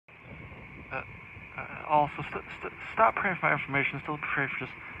also stop praying for my information. Still pray for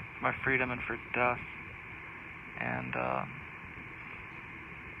just my freedom and for death. And I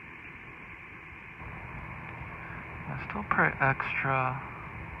still pray extra.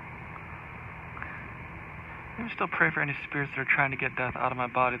 Maybe still pray for any spirits that are trying to get death out of my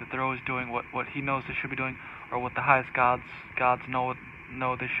body, that they're always doing what he knows they should be doing, or what the highest gods know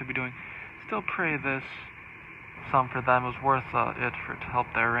they should be doing. Still pray this. Some for them was worth it to help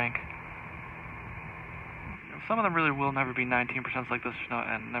their rank. Some of them really will never be 19% like this,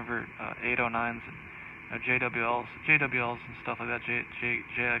 and never 809s and JWLs and stuff like that,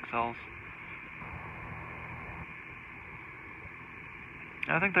 JXLs.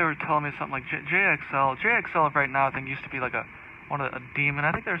 I think they were telling me something like JXL right now I think used to be like a demon.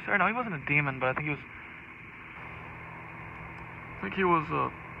 I think he wasn't a demon, but I think he was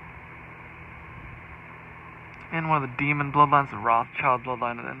in one of the demon bloodlines, the Rothschild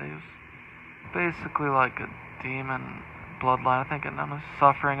bloodline, and he was basically like a demon bloodline, I think, and I'm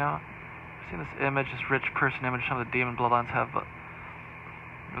suffering. I've seen this image, this rich person image some of the demon bloodlines have, but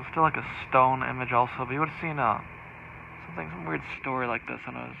it was still like a stone image also, but you would have seen some weird story like this,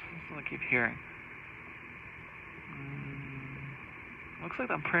 and I keep hearing. Looks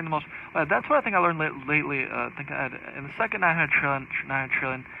like I'm praying the most. That's what I think I learned lately. I think in the second 900 trillion,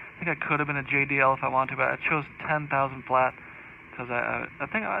 I think I could have been a JDL if I wanted to, but I chose 10,000 flat because I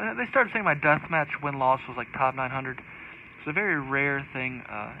think they started saying my deathmatch win-loss was like top 900. It's a very rare thing.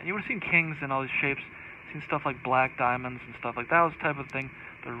 And you would have seen kings in all these shapes, seen stuff like black diamonds and stuff like that was the type of thing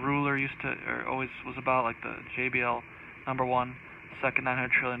the ruler always was about, like the JBL number 1, second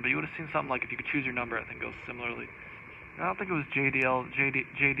 900 trillion. But you would have seen something like if you could choose your number, I think goes similarly. I don't think it was JDLs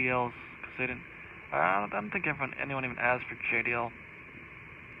because they didn't. I don't think anyone even asked for JDL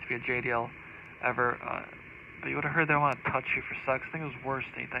to be a JDL ever. But you would have heard they want to touch you for sex. I think it was worse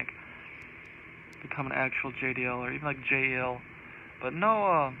than you think. Become an actual JDL or even like JEL. But no,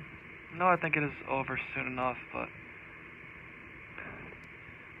 I think it is over soon enough. But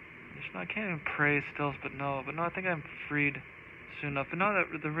I can't even pray still. But no, I think I'm freed soon enough. But no,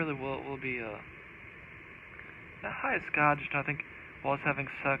 that there really will be the highest God. I think while I was having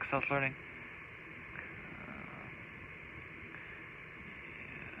sex, I was learning.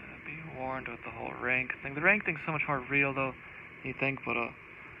 Be warned with the whole rank thing. The rank thing's so much more real though than you think. But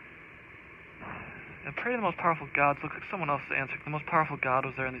and pray to the most powerful gods. Looks like someone else answered. The most powerful God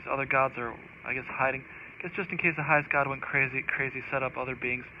was there, and these other gods are, I guess, hiding. I guess just in case the highest God went crazy, set up other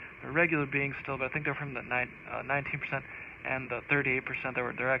beings. They're regular beings still, but I think they're from the 19% and the 38%.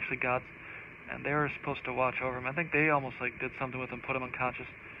 They're actually gods, and they were supposed to watch over him. I think they almost like did something with him, put him unconscious.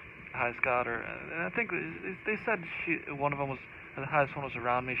 The highest God, and I think they said one of them was the highest one was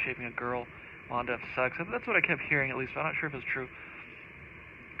around me, shaping a girl, wanted to have sex. That's what I kept hearing at least. But I'm not sure if it's true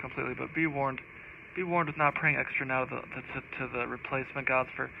completely, but be warned. Be warned with not praying extra now to the replacement gods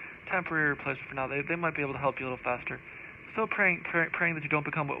for temporary replacement for now. They might be able to help you a little faster. Still praying that you don't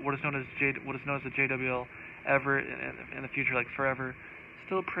become what is known as the JWL ever in the future, like forever.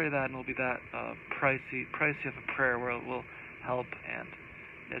 Still pray that, and it'll be that pricey of a prayer where it will help. And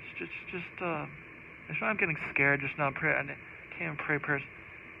it's just it's why I'm getting scared just now. I can't even pray prayers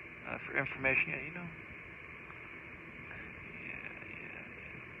for information yet,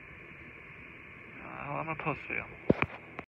 I'm gonna post a video.